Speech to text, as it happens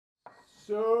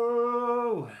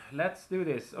So let's do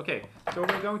this. Okay, so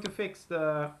we're going to fix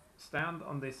the stand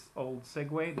on this old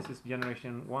Segway. This is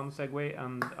generation 1 Segway,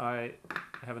 and I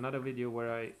have another video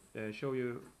where I show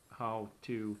you how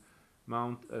to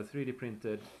mount a 3D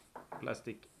printed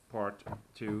plastic part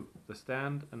to the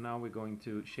stand. And now we're going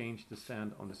to change the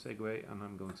stand on the Segway, and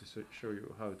I'm going to show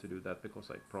you how to do that because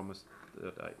I promised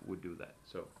that I would do that.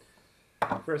 So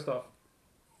first off,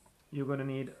 you're going to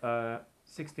need a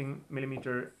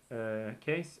 16mm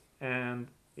case,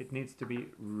 and it needs to be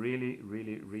really,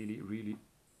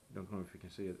 don't know if you can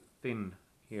see it, thin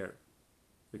here,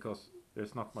 because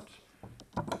there's not much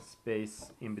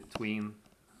space in between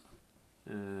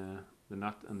the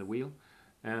nut and the wheel.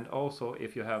 And also,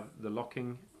 if you have the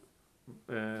locking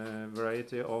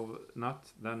variety of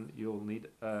nut, then you'll need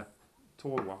a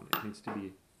tall one. It needs to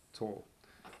be tall.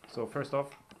 So first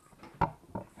off,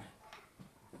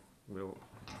 we'll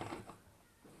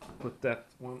put that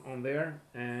one on there.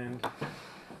 And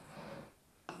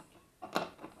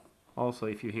also,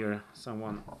 if you hear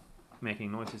someone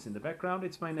making noises in the background,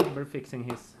 it's my neighbor fixing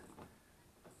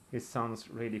his son's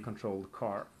radio controlled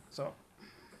car. So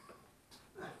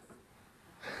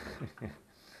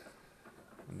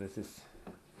and this is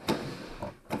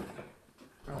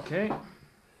okay.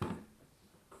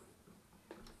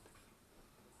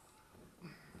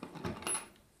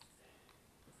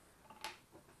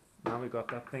 Now we got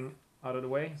that thing out of the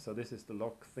way. So this is the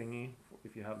lock thingy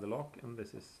if you have the lock, and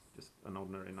this is just an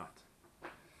ordinary nut.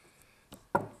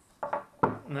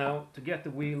 Now, to get the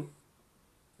wheel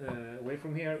away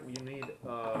from here, you need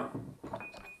a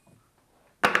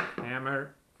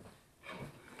hammer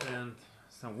and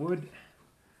some wood,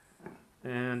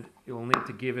 and you'll need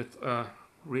to give it a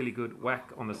really good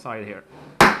whack on the side here.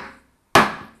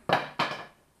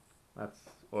 That's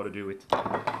ought to do it.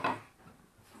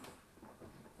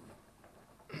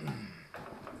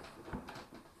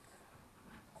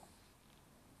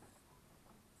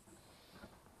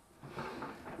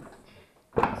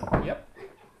 Yep.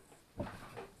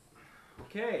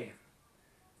 Okay.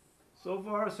 So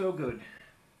far, so good.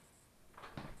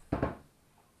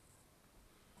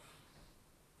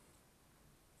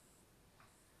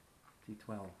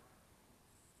 T12.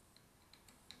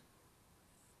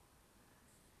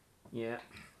 Yeah.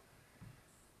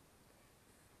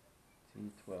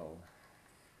 T12.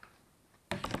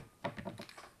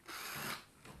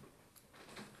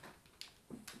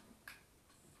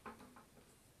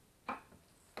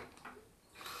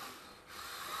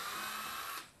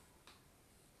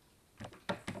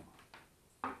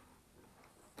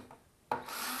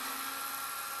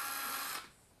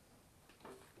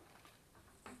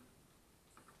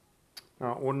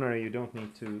 Ordinary, you don't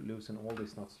need to loosen all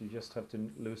these nuts. You just have to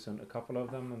loosen a couple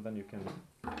of them, and then you can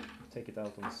take it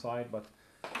out on the side. But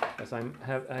as I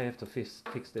have to fix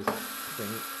this thing,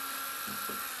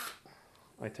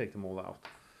 I take them all out.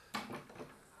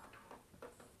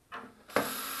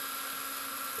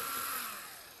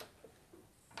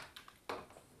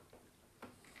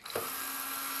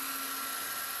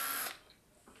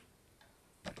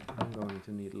 I'm going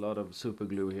to need a lot of super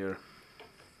glue here.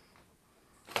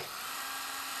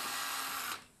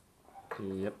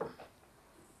 Yep.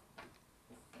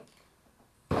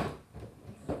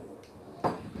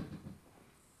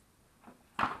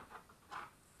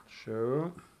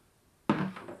 Sure.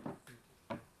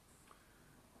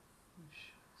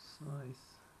 Which size?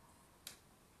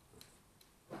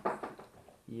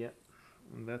 Yep.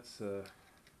 And that's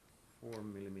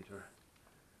 4mm.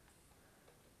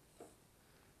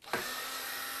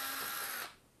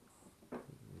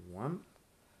 One.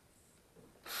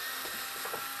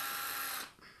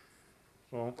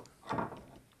 So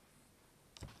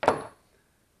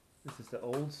this is the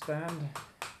old stand,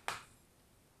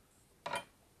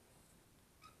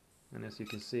 and as you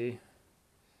can see,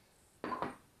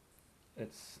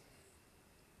 it's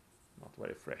not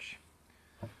very fresh.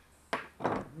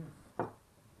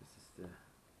 This is the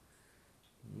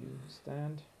new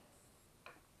stand,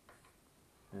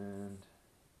 and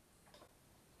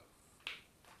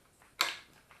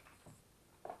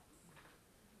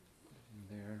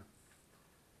there.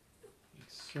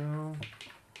 So,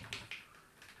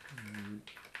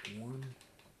 one,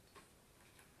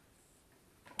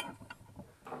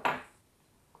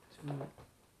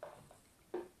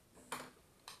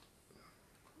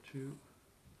 two,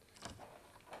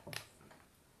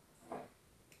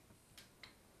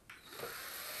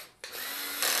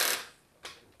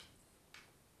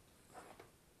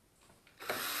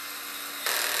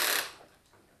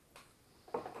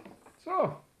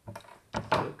 so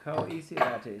look how easy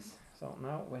that is. So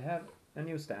now we have a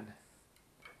new stand,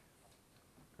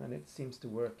 and it seems to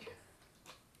work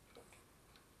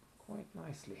quite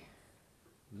nicely.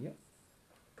 Yep.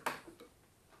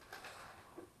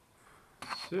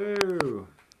 So,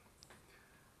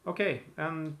 okay,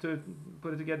 and to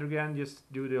put it together again,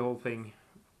 just do the whole thing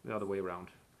the other way around.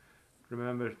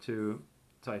 Remember to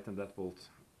tighten that bolt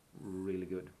really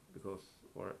good, because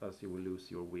or else you will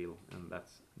lose your wheel, and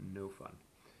that's no fun.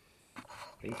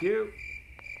 Thank you.